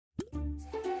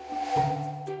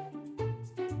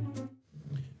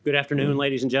Good afternoon,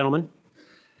 ladies and gentlemen.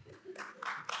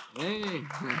 Hey.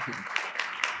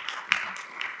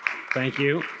 Thank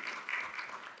you.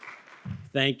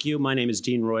 Thank you. My name is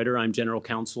Dean Reuter. I'm General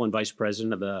Counsel and Vice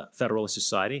President of the Federalist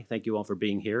Society. Thank you all for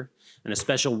being here. And a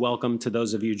special welcome to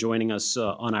those of you joining us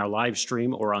on our live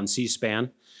stream or on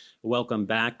C-SPAN. Welcome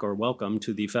back, or welcome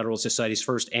to the Federalist Society's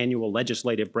first annual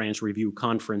Legislative Branch Review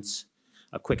Conference.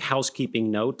 A quick housekeeping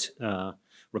note.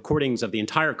 Recordings of the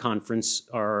entire conference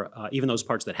are, even those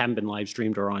parts that haven't been live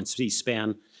streamed or on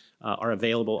C-SPAN, are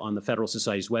available on the Federalist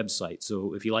Society's website.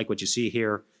 So if you like what you see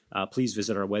here, please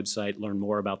visit our website, learn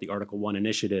more about the Article 1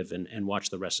 initiative, and watch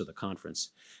the rest of the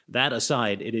conference. That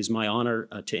aside, it is my honor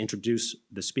to introduce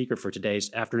the speaker for today's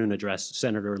afternoon address,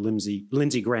 Senator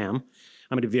Lindsey Graham.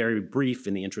 I'm going to be very brief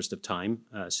in the interest of time.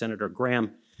 Senator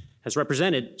Graham has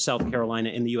represented South Carolina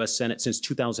in the U.S. Senate since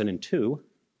 2002.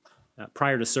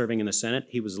 Prior to serving in the Senate,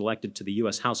 he was elected to the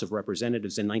U.S. House of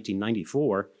Representatives in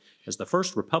 1994 as the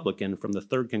first Republican from the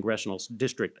 3rd Congressional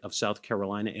District of South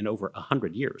Carolina in over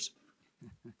 100 years.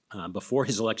 Before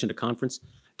his election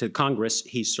to Congress,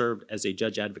 he served as a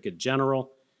Judge Advocate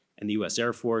General in the U.S.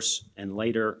 Air Force and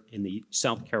later in the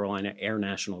South Carolina Air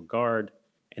National Guard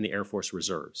and the Air Force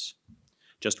Reserves.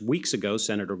 Just weeks ago,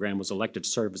 Senator Graham was elected to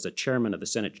serve as the chairman of the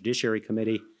Senate Judiciary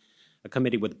Committee, a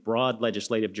committee with broad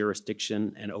legislative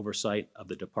jurisdiction and oversight of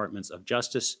the Departments of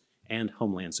Justice and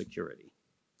Homeland Security.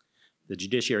 The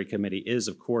Judiciary Committee is,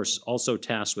 of course, also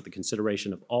tasked with the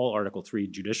consideration of all Article III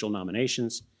judicial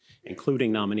nominations,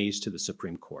 including nominees to the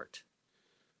Supreme Court.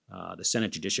 The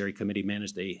Senate Judiciary Committee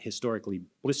managed a historically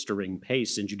blistering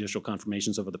pace in judicial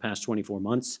confirmations over the past 24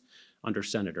 months under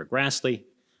Senator Grassley,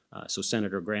 so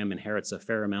Senator Graham inherits a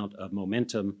fair amount of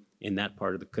momentum in that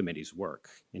part of the committee's work.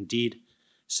 Indeed,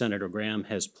 Senator Graham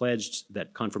has pledged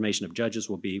that confirmation of judges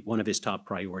will be one of his top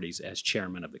priorities as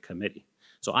chairman of the committee.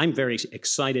 So I'm very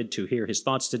excited to hear his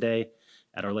thoughts today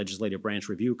at our Legislative Branch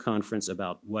Review Conference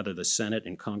about whether the Senate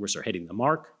and Congress are hitting the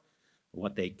mark,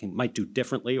 what they might do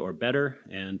differently or better,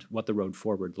 and what the road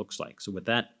forward looks like. So with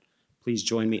that, please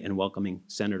join me in welcoming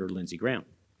Senator Lindsey Graham.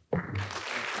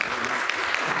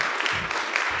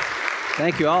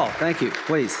 Thank you all. Thank you.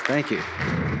 Please. Thank you.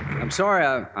 I'm sorry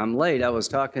I'm late. I was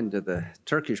talking to the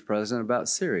Turkish president about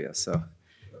Syria, so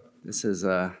this is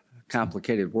a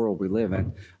complicated world we live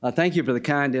in. Thank you for the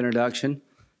kind introduction.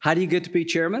 How do you get to be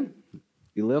chairman?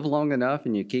 You live long enough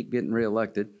and you keep getting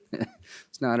reelected.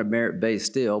 It's not a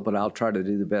merit-based deal, but I'll try to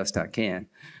do the best I can.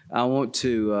 I want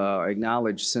to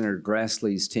acknowledge Senator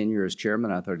Grassley's tenure as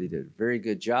chairman. I thought he did a very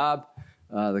good job.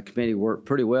 The committee worked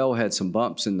pretty well, had some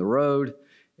bumps in the road.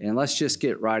 And let's just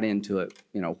get right into it.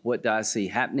 You know, what do I see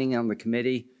happening on the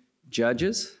committee?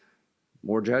 Judges,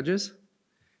 more judges,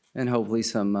 and hopefully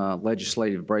some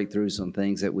legislative breakthroughs on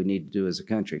things that we need to do as a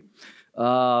country.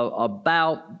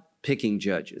 About picking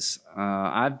judges.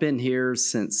 I've been here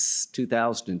since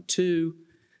 2002.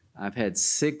 I've had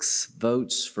 6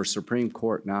 votes for Supreme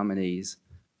Court nominees.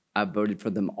 I voted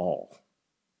for them all.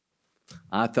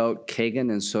 I thought Kagan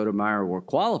and Sotomayor were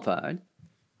qualified.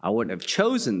 I wouldn't have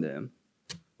chosen them,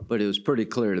 but it was pretty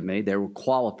clear to me they were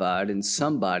qualified and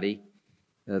somebody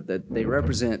that they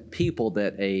represent people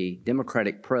that a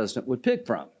Democratic president would pick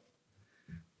from.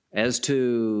 As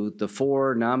to the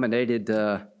 4 nominated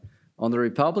on the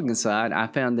Republican side, I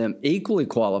found them equally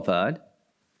qualified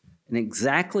and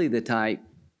exactly the type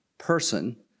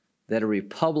person that a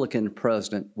Republican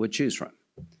president would choose from,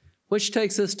 which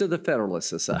takes us to the Federalist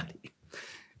Society.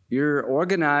 You're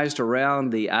organized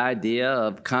around the idea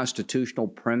of constitutional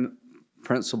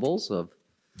principles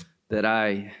that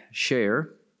I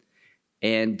share,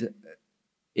 and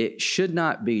it should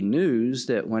not be news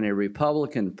that when a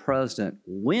Republican president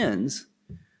wins,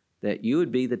 that you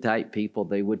would be the type people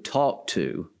they would talk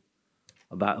to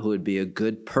about who would be a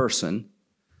good person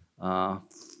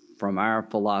from our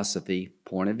philosophy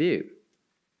point of view.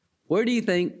 Where do you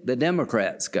think the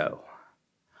Democrats go?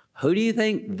 Who do you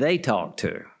think they talk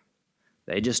to?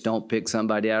 They just don't pick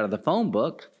somebody out of the phone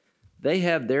book. They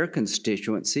have their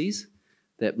constituencies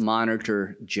that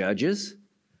monitor judges,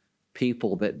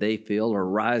 people that they feel are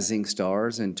rising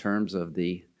stars in terms of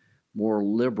the more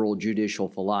liberal judicial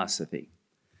philosophy.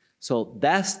 So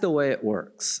that's the way it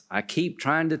works. I keep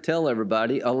trying to tell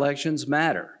everybody elections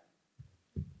matter.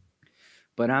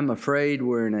 But I'm afraid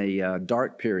we're in a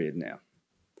dark period now.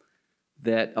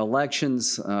 That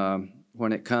elections,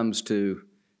 when it comes to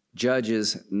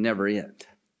judges, never end.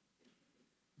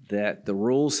 That the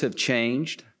rules have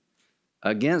changed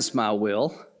against my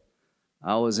will.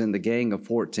 I was in the gang of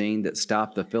 14 that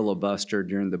stopped the filibuster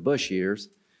during the Bush years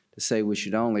to say we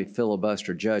should only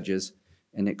filibuster judges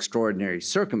in extraordinary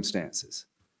circumstances.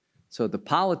 So the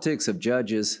politics of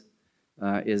judges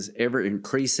is ever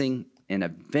increasing and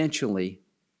eventually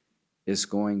is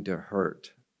going to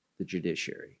hurt the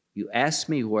judiciary. You ask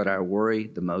me what I worry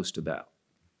the most about.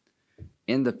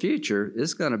 In the future,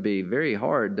 it's going to be very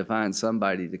hard to find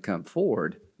somebody to come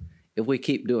forward if we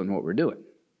keep doing what we're doing.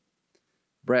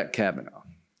 Brett Kavanaugh,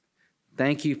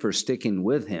 thank you for sticking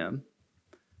with him.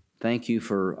 Thank you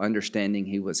for understanding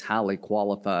he was highly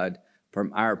qualified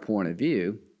from our point of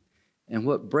view. And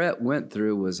what Brett went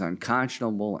through was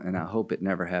unconscionable, and I hope it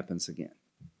never happens again.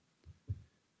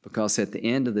 Because at the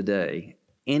end of the day,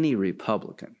 any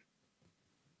Republican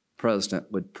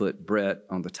president would put Brett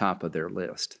on the top of their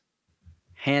list.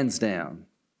 Hands down,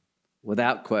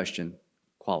 without question,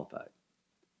 qualified.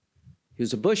 He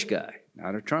was a Bush guy,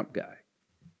 not a Trump guy.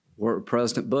 Worked with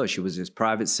President Bush. He was his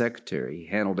private secretary. He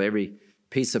handled every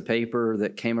piece of paper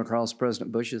that came across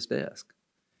President Bush's desk.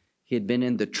 He had been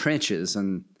in the trenches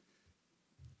and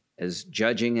as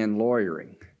judging and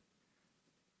lawyering,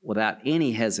 without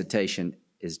any hesitation,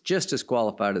 is just as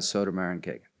qualified as Sotomayor and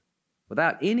Kagan.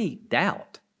 Without any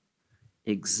doubt,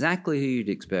 exactly who you'd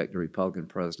expect a Republican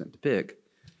president to pick.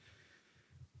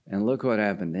 And look what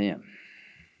happened to him.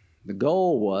 The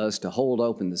goal was to hold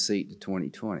open the seat to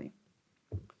 2020.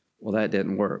 Well, that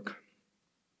didn't work.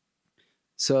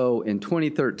 So in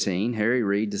 2013, Harry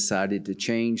Reid decided to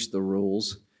change the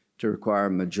rules to require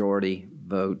a majority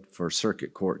vote for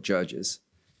circuit court judges.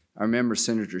 I remember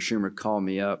Senator Schumer called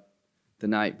me up the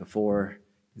night before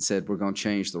and said, we're going to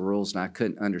change the rules, and I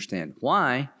couldn't understand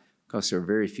why, because there are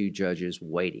very few judges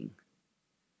waiting.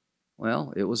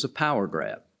 Well, it was a power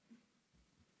grab,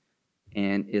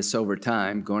 and it's over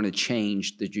time going to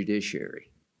change the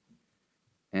judiciary.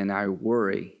 And I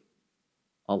worry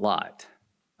a lot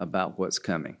about what's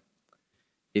coming.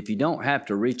 If you don't have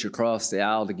to reach across the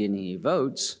aisle to get any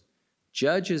votes,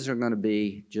 judges are going to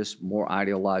be just more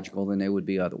ideological than they would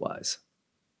be otherwise.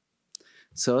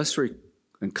 So it's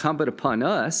incumbent upon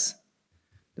us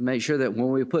to make sure that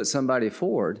when we put somebody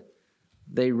forward,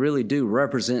 they really do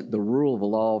represent the rule of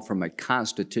law from a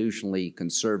constitutionally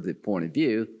conservative point of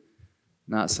view,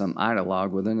 not some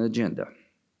ideologue with an agenda.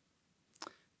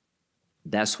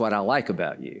 That's what I like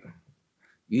about you.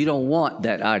 You don't want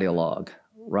that ideologue,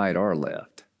 right or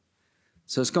left.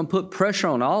 So it's going to put pressure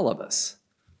on all of us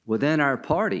within our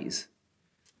parties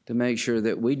to make sure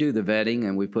that we do the vetting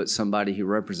and we put somebody who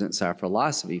represents our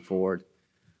philosophy forward,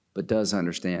 but does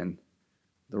understand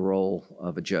the role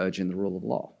of a judge in the rule of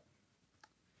law.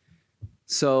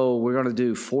 So we're going to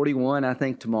do 41, I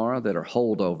think, tomorrow that are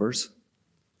holdovers.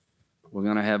 We're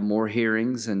going to have more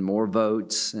hearings and more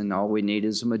votes, and all we need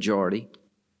is a majority.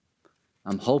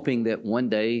 I'm hoping that one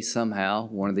day, somehow,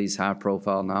 one of these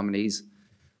high-profile nominees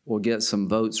will get some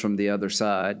votes from the other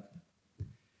side.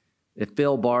 If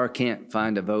Bill Barr can't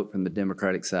find a vote from the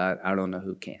Democratic side, I don't know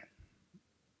who can.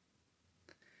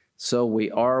 So we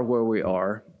are where we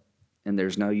are, and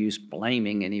there's no use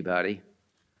blaming anybody.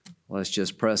 Let's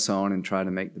just press on and try to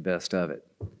make the best of it.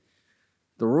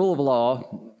 The rule of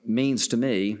law means to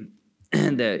me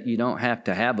that you don't have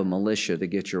to have a militia to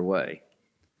get your way.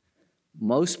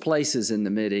 Most places in the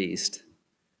Mideast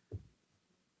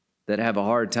that have a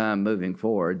hard time moving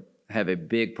forward have a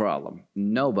big problem.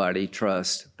 Nobody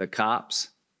trusts the cops.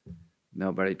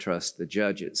 Nobody trusts the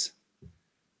judges.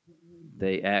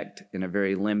 They act in a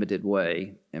very limited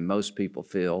way, and most people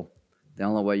feel the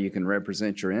only way you can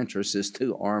represent your interests is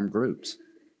through armed groups.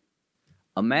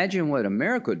 Imagine what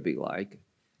America would be like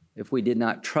if we did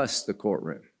not trust the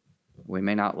courtroom. We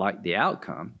may not like the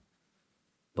outcome,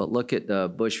 but look at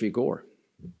Bush v. Gore.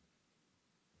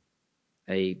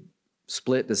 A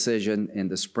split decision in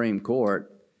the Supreme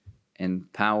Court,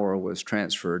 and power was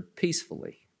transferred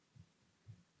peacefully.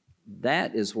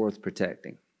 That is worth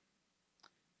protecting.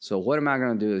 So what am I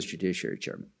going to do as Judiciary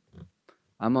Chairman?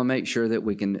 I'm going to make sure that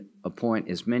we can appoint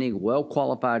as many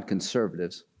well-qualified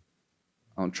conservatives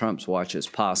on Trump's watch as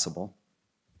possible,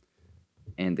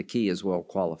 and the key is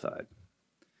well-qualified.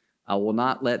 I will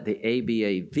not let the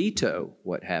ABA veto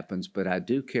what happens, but I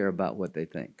do care about what they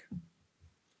think.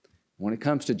 When it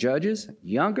comes to judges,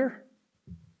 younger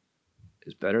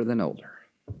is better than older.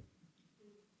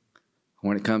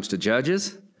 When it comes to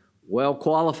judges,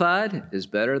 well-qualified is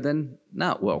better than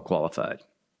not well-qualified.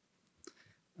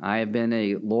 I have been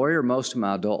a lawyer most of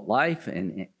my adult life,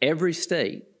 and in every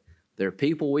state, there are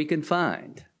people we can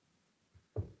find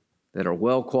that are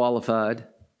well-qualified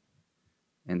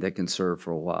and that can serve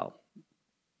for a while.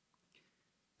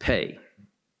 Pay.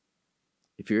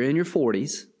 If you're in your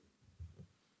 40s,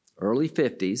 early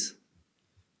 50s,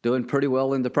 doing pretty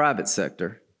well in the private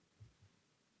sector,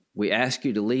 we ask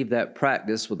you to leave that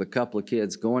practice with a couple of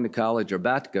kids going to college or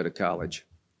about to go to college.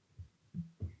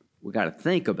 We got to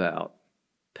think about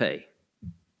pay.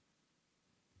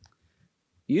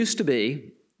 Used to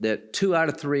be that 2 out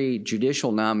of 3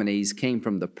 judicial nominees came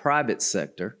from the private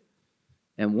sector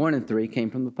and 1 in 3 came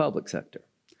from the public sector.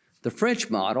 The French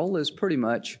model is pretty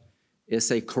much,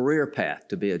 it's a career path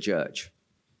to be a judge.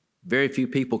 Very few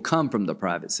people come from the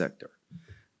private sector.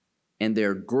 And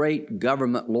there are great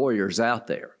government lawyers out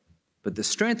there. But the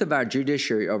strength of our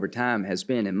judiciary over time has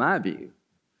been, in my view,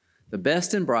 the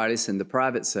best and brightest in the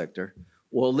private sector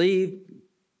will leave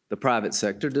the private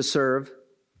sector to serve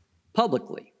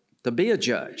publicly, to be a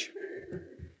judge.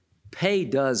 Pay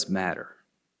does matter.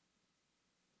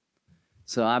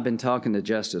 So I've been talking to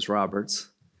Justice Roberts,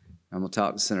 I'm going to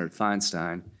talk to Senator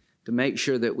Feinstein, to make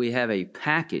sure that we have a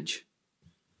package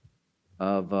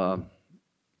of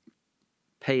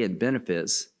pay and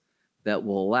benefits that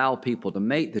will allow people to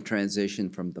make the transition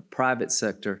from the private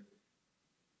sector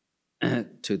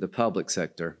to the public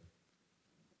sector,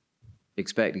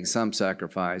 expecting some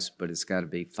sacrifice, but it's got to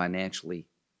be financially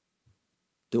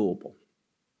doable.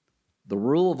 The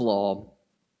rule of law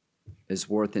is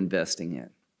worth investing in.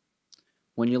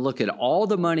 When you look at all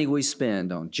the money we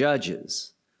spend on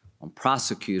judges, on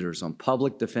prosecutors, on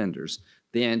public defenders,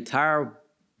 the entire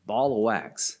ball of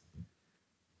wax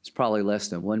is probably less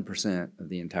than 1% of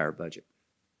the entire budget.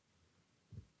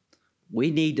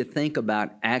 We need to think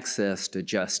about access to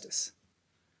justice.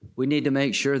 We need to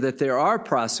make sure that there are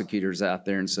prosecutors out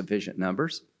there in sufficient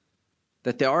numbers,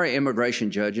 that there are immigration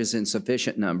judges in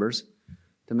sufficient numbers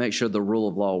to make sure the rule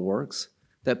of law works,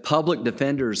 that public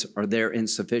defenders are there in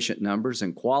sufficient numbers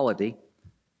and quality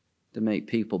to make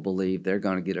people believe they're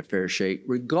going to get a fair shake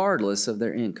regardless of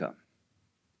their income.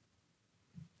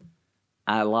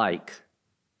 I like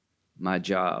my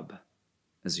job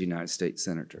as a United States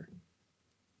Senator.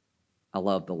 I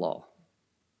love the law.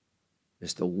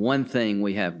 It's the one thing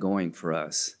we have going for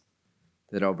us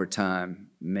that over time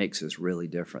makes us really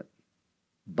different.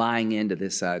 Buying into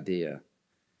this idea,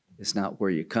 it's not where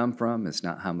you come from, it's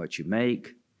not how much you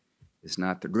make, it's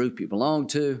not the group you belong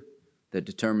to that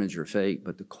determines your fate,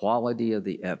 but the quality of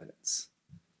the evidence.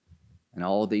 And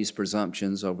all of these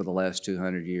presumptions over the last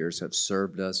 200 years have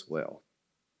served us well.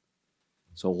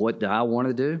 So what do I want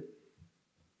to do?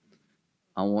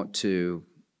 I want to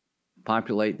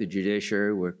populate the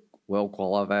judiciary with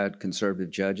well-qualified conservative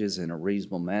judges in a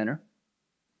reasonable manner.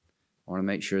 I want to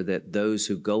make sure that those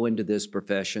who go into this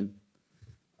profession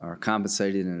are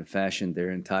compensated in a fashion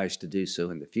they're enticed to do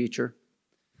so in the future.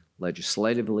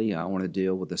 Legislatively, I want to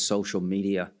deal with the social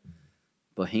media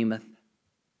behemoth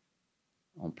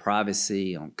on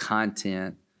privacy, on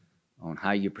content, on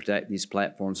how you protect these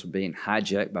platforms from being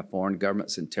hijacked by foreign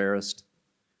governments and terrorists.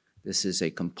 This is a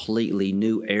completely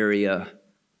new area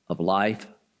of life.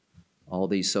 All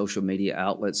these social media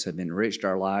outlets have enriched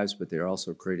our lives, but they're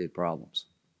also created problems.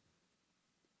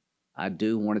 I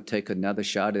do want to take another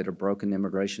shot at a broken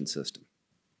immigration system.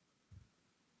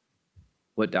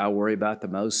 What do I worry about the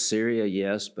most? Syria,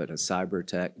 yes, but a cyber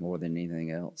attack more than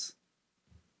anything else.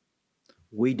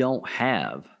 We don't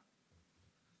have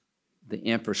the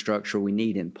infrastructure we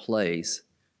need in place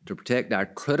to protect our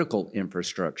critical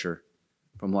infrastructure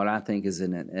from what I think is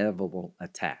an inevitable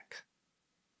attack.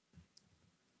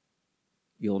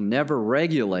 You'll never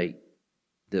regulate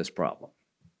this problem.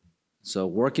 So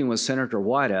working with Senator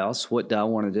Whitehouse, what do I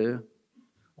want to do?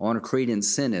 I want to create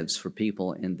incentives for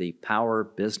people in the power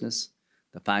business,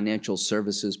 the financial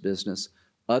services business,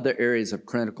 other areas of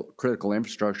critical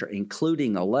infrastructure,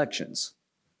 including elections,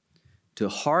 to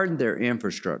harden their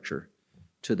infrastructure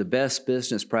to the best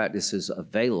business practices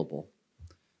available,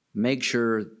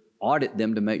 audit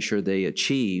them to make sure they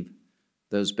achieve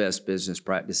those best business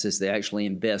practices, they actually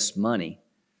invest money,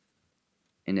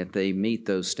 and if they meet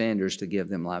those standards, to give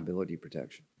them liability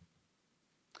protection.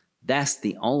 That's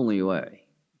the only way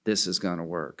this is going to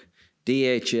work.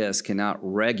 DHS cannot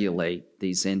regulate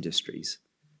these industries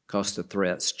because the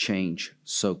threats change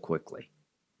so quickly.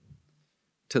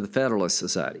 To the Federalist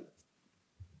Society,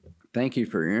 thank you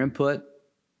for your input.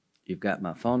 You've got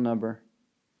my phone number.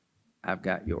 I've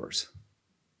got yours.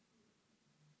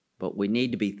 But we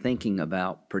need to be thinking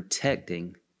about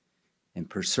protecting and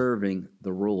preserving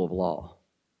the rule of law,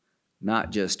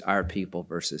 not just our people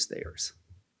versus theirs.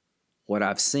 What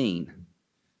I've seen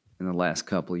in the last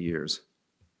couple of years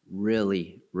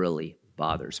really, really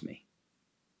bothers me.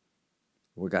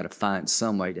 We've got to find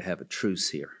some way to have a truce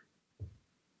here,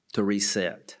 to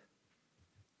reset.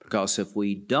 Because if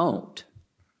we don't,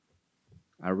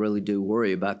 I really do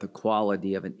worry about the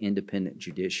quality of an independent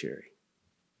judiciary.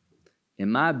 In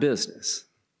my business,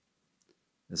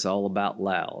 it's all about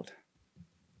loud.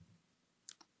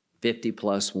 50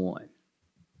 plus 1.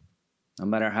 No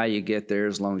matter how you get there,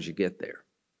 as long as you get there.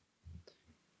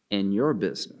 in your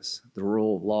business, the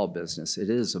rule of law business, it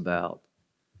is about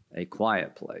a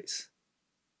quiet place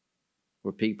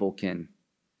where people can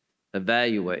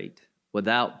evaluate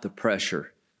without the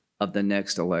pressure of the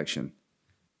next election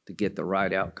to get the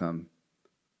right outcome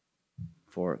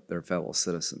for their fellow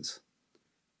citizens.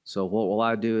 So what will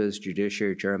I do as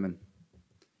Judiciary Chairman?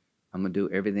 I'm going to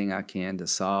do everything I can to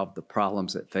solve the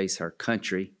problems that face our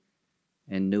country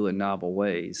in new and novel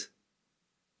ways,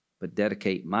 but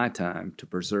dedicate my time to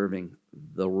preserving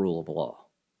the rule of law,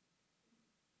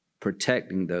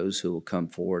 protecting those who will come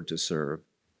forward to serve,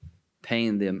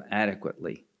 paying them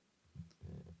adequately,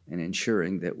 and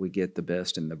ensuring that we get the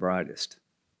best and the brightest.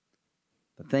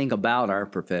 The thing about our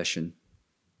profession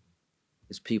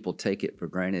is people take it for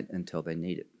granted until they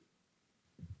need it.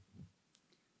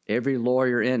 Every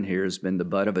lawyer in here has been the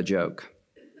butt of a joke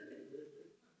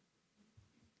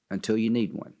until you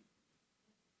need one.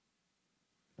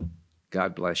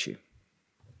 God bless you.